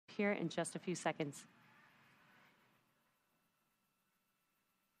here in just a few seconds.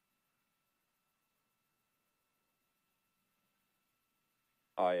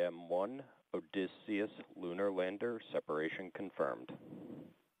 IM-1, Odysseus lunar lander, separation confirmed.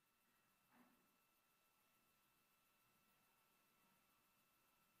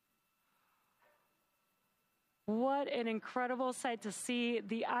 What an incredible sight to see.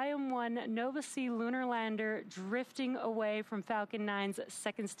 The IM-1 Nova C lunar lander drifting away from Falcon 9's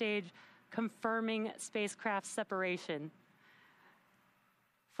second stage, confirming spacecraft separation.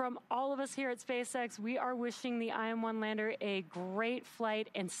 From all of us here at SpaceX, we are wishing the IM-1 lander a great flight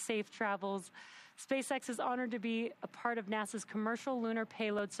and safe travels. SpaceX is honored to be a part of NASA's Commercial Lunar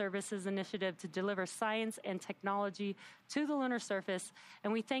Payload Services initiative to deliver science and technology to the lunar surface,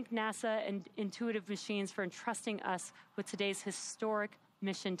 and we thank NASA and Intuitive Machines for entrusting us with today's historic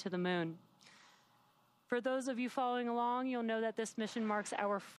mission to the moon. For those of you following along, you'll know that this mission marks our